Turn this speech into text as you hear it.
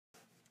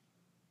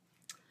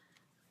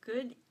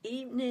Good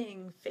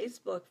evening,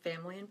 Facebook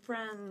family and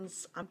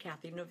friends. I'm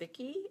Cathy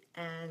Novicky,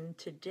 and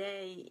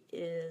today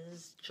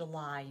is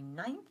July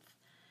 9th,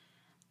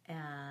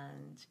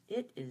 and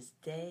it is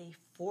day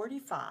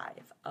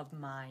 45 of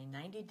my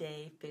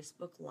 90-day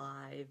Facebook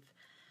Live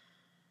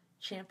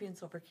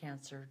Champions Over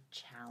Cancer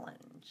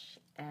Challenge.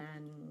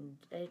 And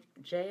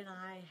Jay and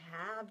I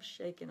have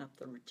shaken up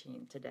the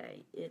routine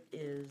today. It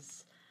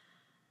is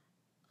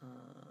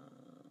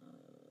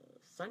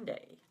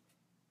Sunday.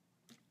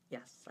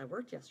 Yes, I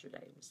worked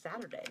yesterday. It was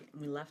Saturday. And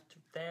we left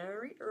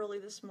very early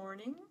this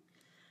morning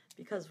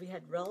because we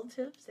had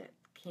relatives that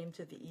came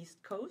to the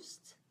East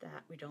Coast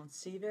that we don't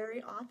see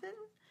very often.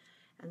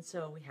 And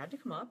so we had to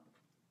come up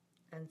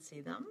and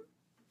see them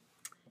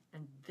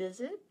and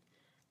visit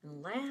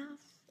and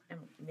laugh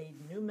and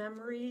made new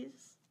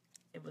memories.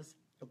 It was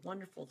a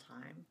wonderful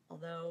time,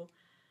 although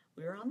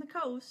we were on the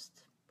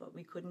coast, but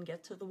we couldn't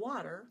get to the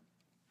water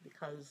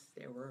because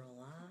there were a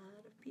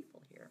lot of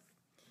people here.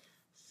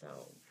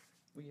 So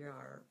we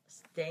are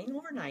staying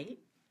overnight,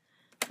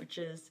 which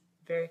is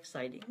very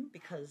exciting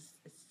because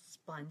it's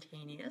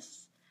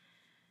spontaneous.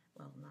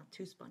 Well, not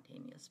too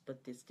spontaneous,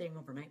 but the staying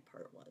overnight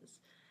part was.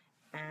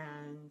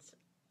 And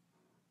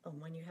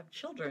when you have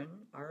children,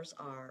 ours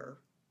are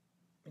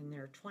in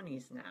their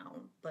 20s now,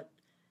 but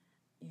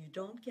you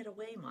don't get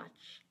away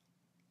much.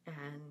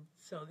 And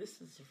so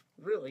this is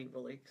really,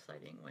 really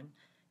exciting when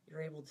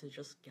you're able to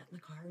just get in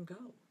the car and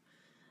go.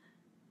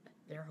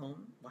 They're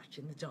home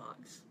watching the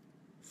dogs.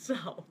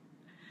 So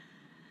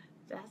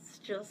that's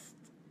just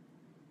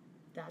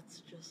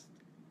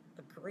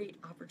a great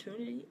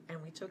opportunity,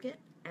 and we took it,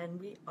 and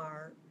we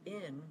are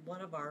in one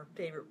of our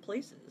favorite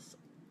places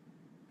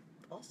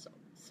also.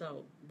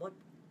 So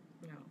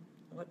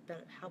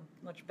how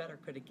much better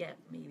could it get?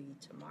 Maybe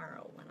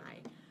tomorrow when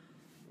I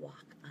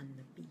walk on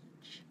the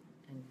beach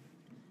and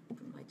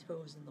put my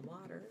toes in the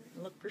water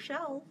and look for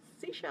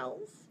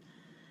seashells.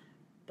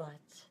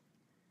 But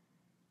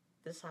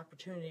this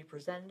opportunity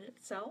presented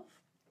itself,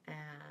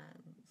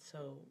 and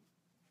so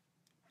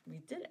we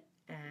did it,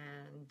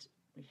 and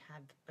we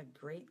had a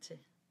great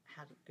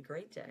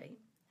day,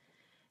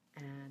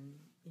 and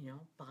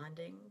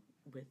bonding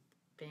with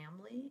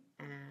family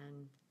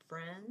and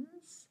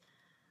friends.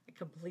 I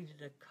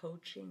completed a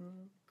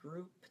coaching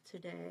group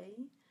today.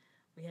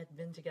 We had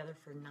been together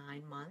for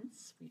 9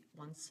 months.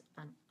 Once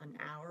an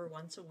hour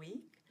once a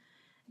week,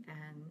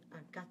 and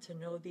I've got to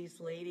know these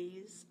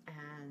ladies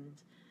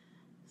and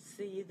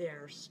see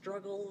their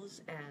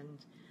struggles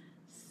and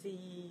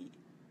see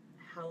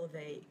how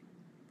they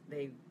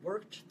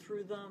worked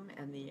through them,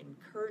 and the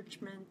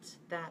encouragement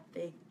that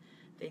they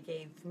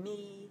gave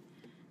me,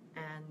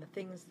 and the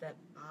things that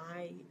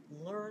I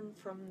learned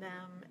from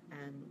them,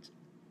 and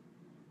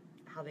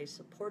how they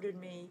supported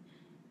me.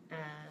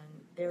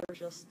 And they're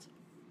just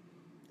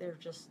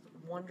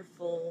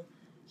wonderful,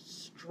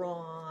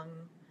 strong,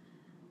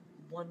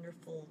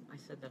 wonderful, I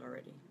said that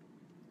already,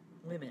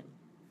 women.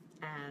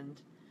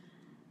 And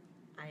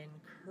I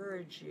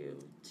encourage you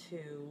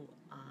to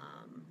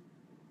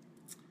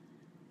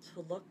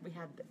look.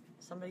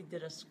 Somebody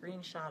did a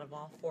screenshot of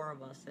all 4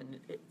 of us, and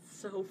it's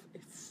so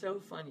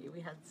funny.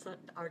 We had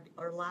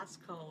our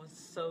last call was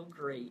so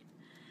great,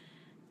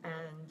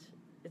 and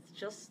that's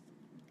just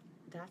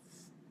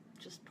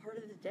part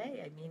of the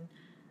day. I mean,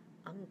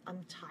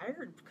 I'm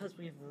tired because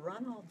we've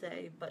run all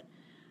day, but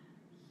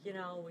we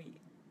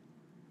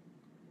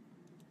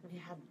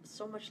had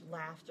so much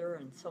laughter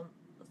and so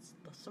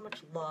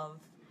much love,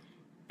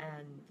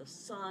 and the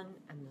sun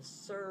and the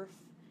surf,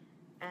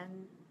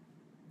 and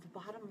the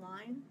bottom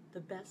line, the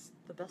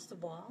best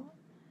of all,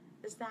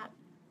 is that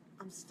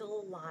I'm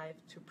still alive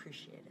to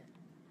appreciate it.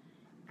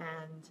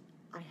 And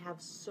I have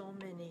so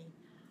many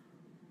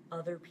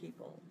other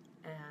people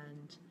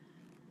and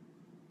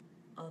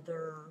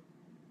other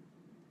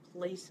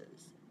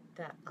places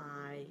that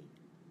I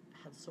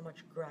have so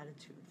much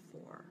gratitude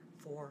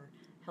for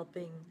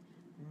helping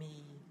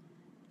me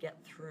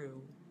get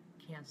through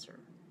cancer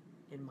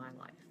in my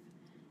life,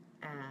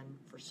 and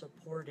for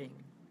supporting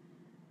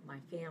my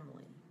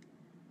family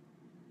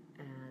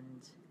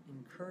and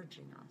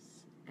encouraging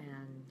us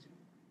and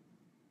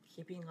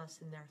keeping us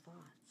in their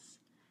thoughts.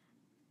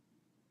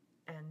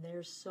 And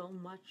there's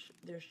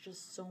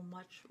just so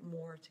much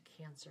more to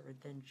cancer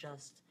than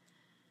just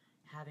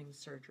having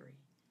surgery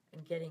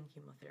and getting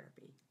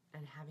chemotherapy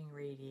and having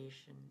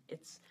radiation.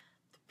 It's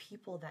the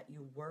people that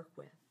you work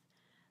with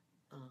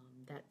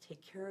that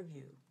take care of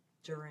you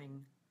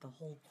during the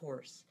whole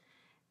course,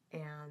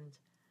 and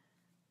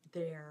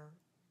their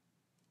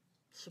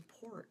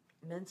support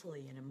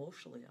mentally and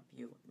emotionally of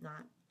you,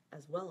 not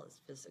as well as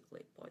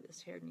physically. Boy,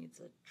 this hair needs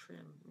a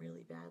trim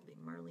really badly.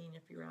 Marlene,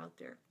 if you're out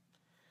there,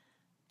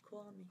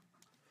 call me.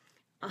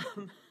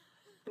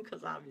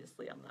 Because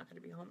obviously I'm not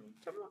going to be home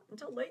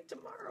until late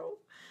tomorrow.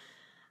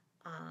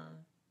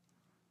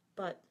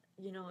 But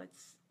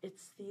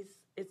it's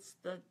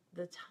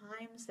the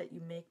times that you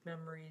make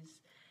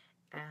memories,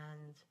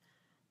 and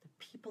the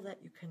people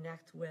that you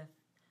connect with,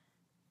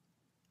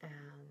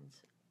 and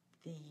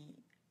the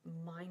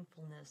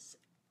mindfulness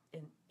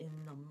in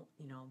the,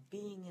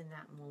 being in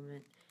that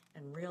moment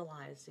and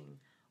realizing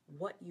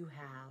what you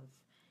have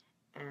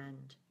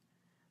and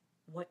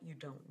what you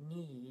don't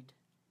need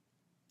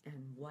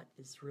and what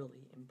is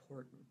really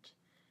important.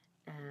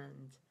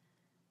 And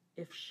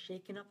if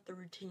shaking up the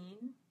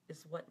routine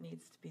is what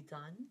needs to be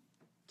done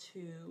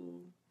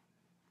to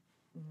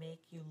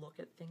make you look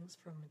at things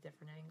from a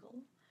different angle,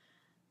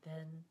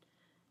 then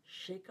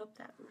shake up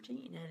that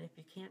routine. And if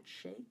you can't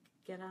shake,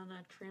 get on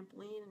a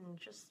trampoline and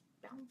just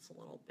bounce a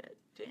little bit.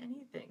 Do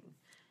anything.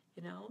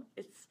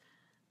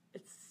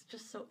 It's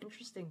just so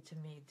interesting to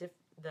me,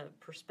 the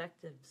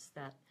perspectives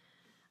that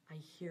I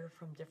hear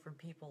from different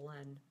people,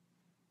 and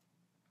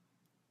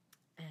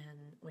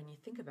when you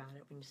think about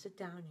it, when you sit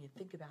down and you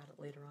think about it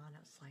later on,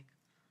 it's like,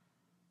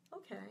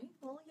 okay,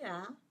 well,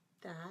 yeah,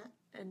 that,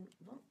 and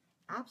well,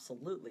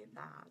 absolutely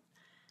that.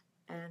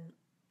 And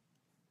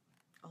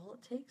all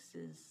it takes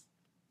is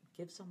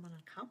give someone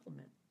a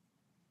compliment,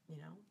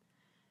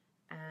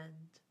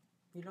 and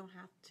you don't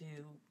have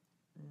to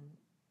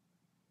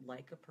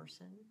like a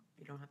person,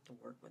 you don't have to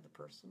work with a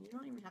person, you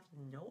don't even have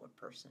to know a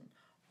person.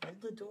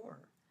 Hold the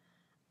door.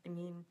 I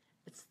mean,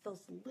 it's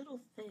those little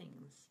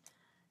things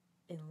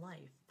in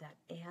life that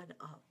add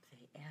up.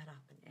 They add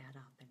up and add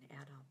up and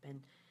add up.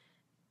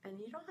 And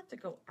you don't have to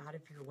go out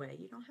of your way.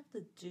 You don't have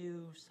to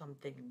do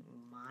something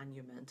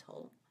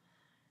monumental.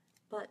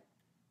 But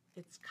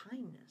it's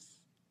kindness.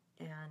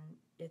 And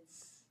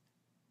it's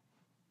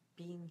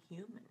being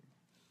human.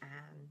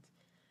 And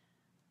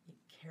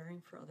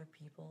caring for other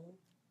people.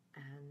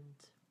 And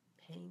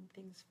paying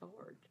things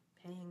forward.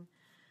 Paying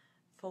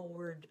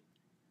forward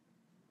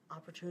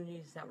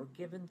opportunities that were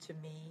given to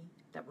me,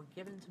 that were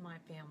given to my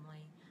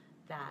family,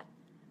 that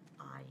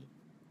I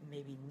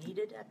maybe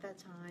needed at that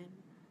time,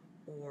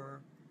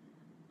 or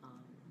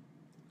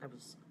I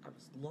was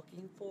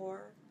looking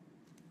for,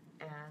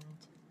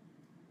 and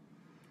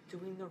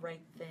doing the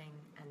right thing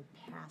and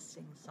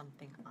passing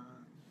something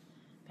on.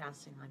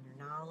 Passing on your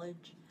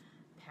knowledge,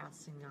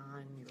 passing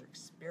on your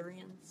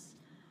experience,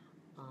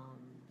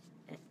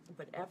 and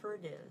whatever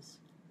it is,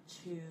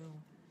 to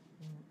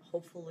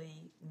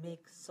hopefully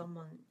make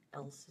someone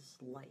else's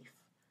life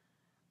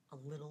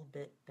a little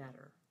bit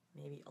better,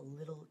 maybe a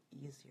little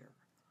easier,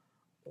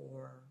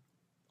 or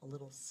a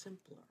little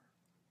simpler.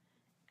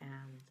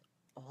 And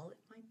all it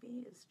might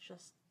be is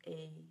just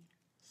a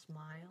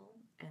smile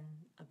and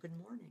a good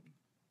morning.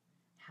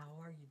 How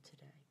are you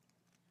today?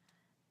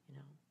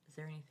 Is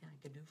there anything I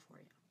can do for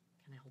you?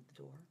 Can I hold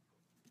the door?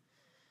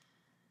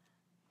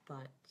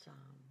 But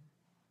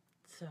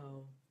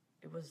so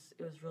it was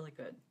really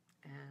good,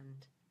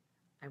 and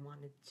I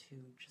wanted to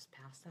just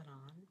pass that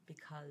on,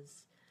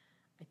 because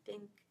I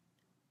think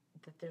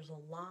that there's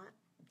a lot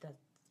that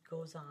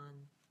goes on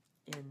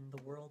in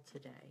the world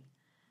today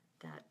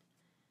that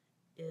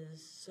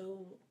is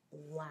so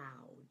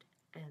loud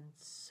and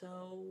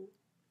so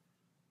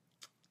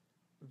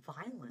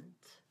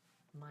violent,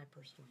 my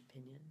personal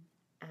opinion,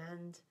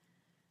 and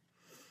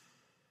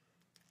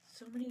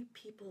so many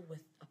people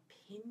with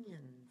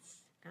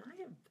opinions, and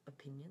I have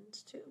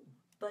opinions too,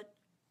 but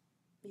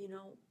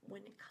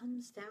when it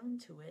comes down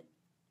to it,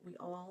 we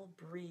all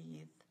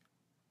breathe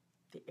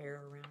the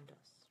air around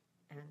us.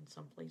 And in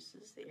some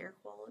places, the air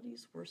quality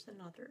is worse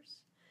than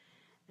others.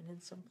 And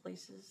in some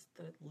places,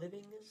 the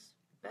living is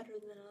better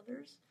than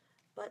others.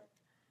 But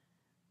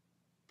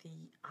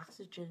the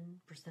oxygen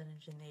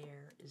percentage in the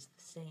air is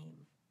the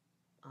same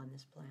on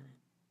this planet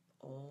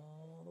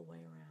all the way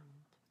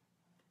around.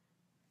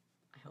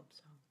 I hope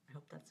so. I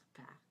hope that's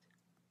a fact,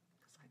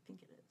 because I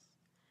think it is.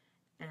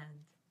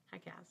 And hi,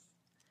 Cass.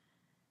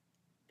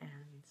 And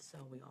so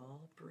we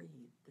all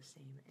breathe the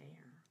same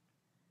air.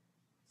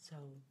 So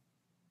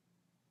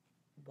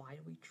why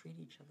do we treat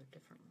each other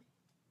differently?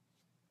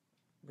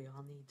 We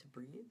all need to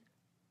breathe.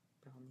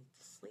 We all need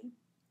to sleep.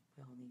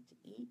 We all need to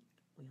eat.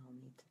 We all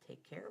need to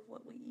take care of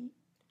what we eat.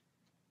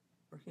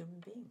 We're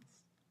human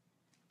beings.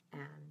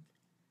 And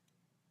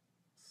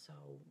so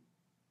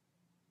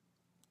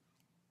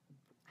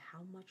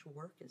how much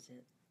work is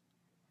it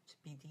to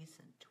be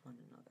decent to one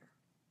another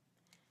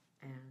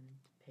and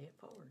pay it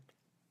forward?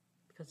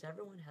 Because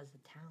everyone has a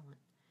talent.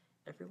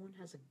 Everyone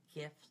has a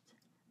gift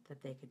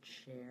that they could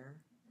share,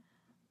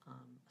 a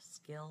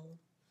skill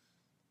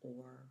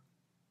or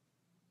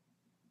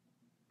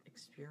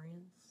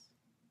experience,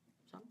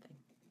 something.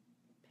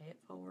 Pay it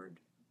forward.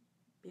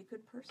 Be a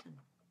good person.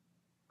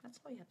 That's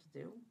all you have to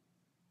do.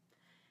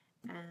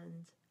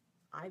 And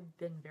I've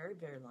been very,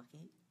 very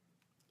lucky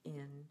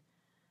in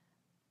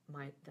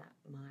my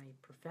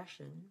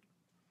profession.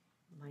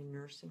 My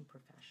nursing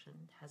profession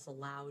has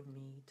allowed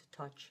me to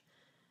touch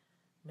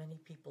many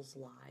people's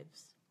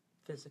lives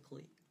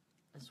physically,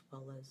 as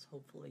well as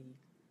hopefully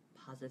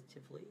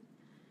positively.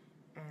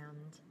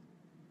 And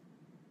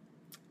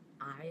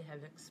I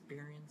have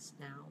experienced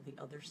now the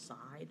other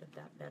side of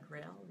that bed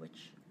rail,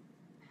 which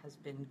has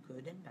been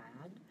good and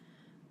bad,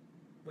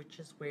 which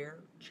is where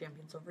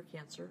Champions Over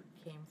Cancer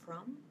came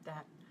from,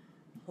 that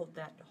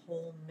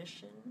whole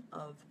mission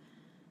of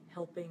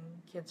helping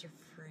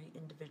cancer-free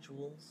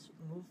individuals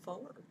move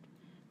forward.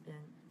 And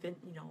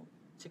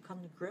to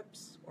come to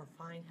grips or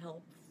find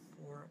help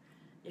for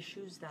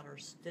issues that are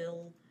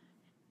still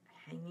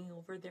hanging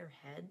over their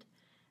head,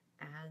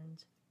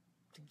 and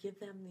to give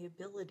them the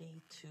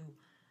ability to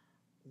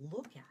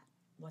look at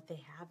what they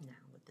have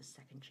now with the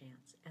second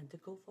chance and to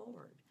go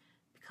forward,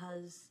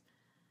 because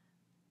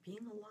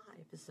being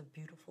alive is a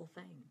beautiful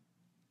thing.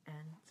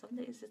 And some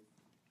days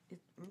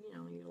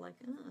you're like,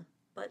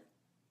 but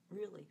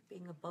really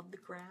being above the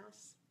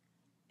grass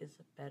is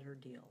a better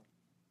deal.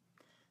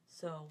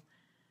 So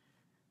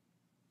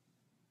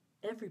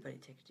everybody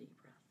take a deep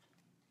breath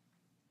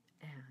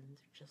and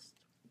just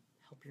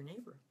help your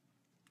neighbor.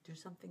 Do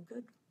something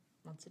good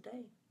once a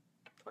day,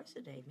 twice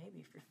a day, maybe,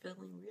 if you're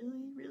feeling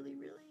really, really,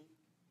 really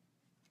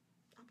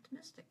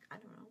optimistic. I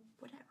don't know,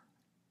 whatever.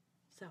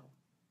 So,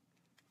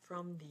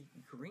 from the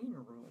green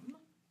room,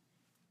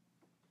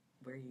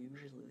 where you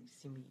usually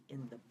see me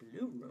in the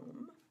blue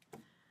room,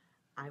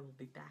 I will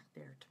be back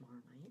there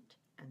tomorrow night,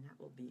 and that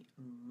will be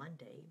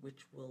Monday,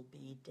 which will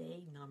be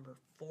day number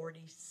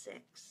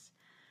 46.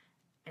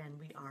 And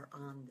we are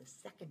on the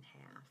second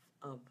half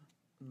of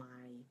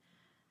my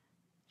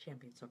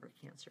Champions Over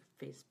Cancer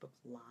Facebook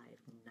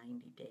Live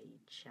 90-day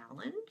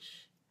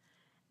challenge.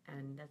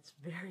 And that's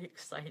very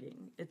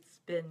exciting. It's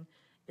been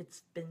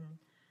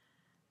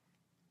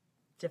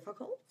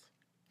difficult,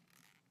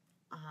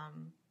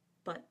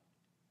 but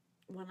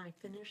when I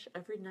finish,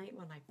 every night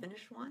when I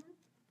finish one,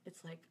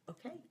 it's like,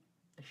 okay,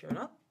 I showed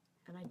up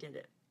and I did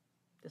it.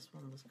 This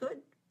one was good,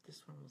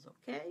 this one was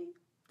okay,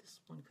 this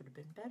one could have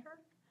been better,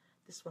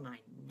 this one I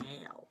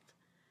nailed,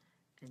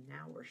 and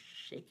now we're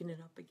shaking it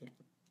up again.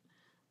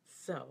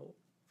 So,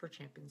 for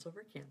Champions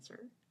Over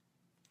Cancer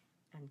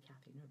and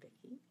Cathy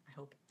Novicky, I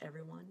hope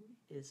everyone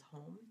is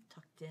home,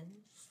 tucked in,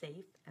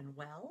 safe, and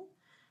well.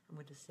 I'm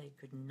going to say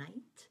good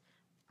night.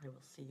 I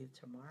will see you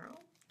tomorrow.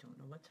 Don't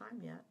know what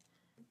time yet.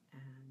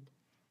 And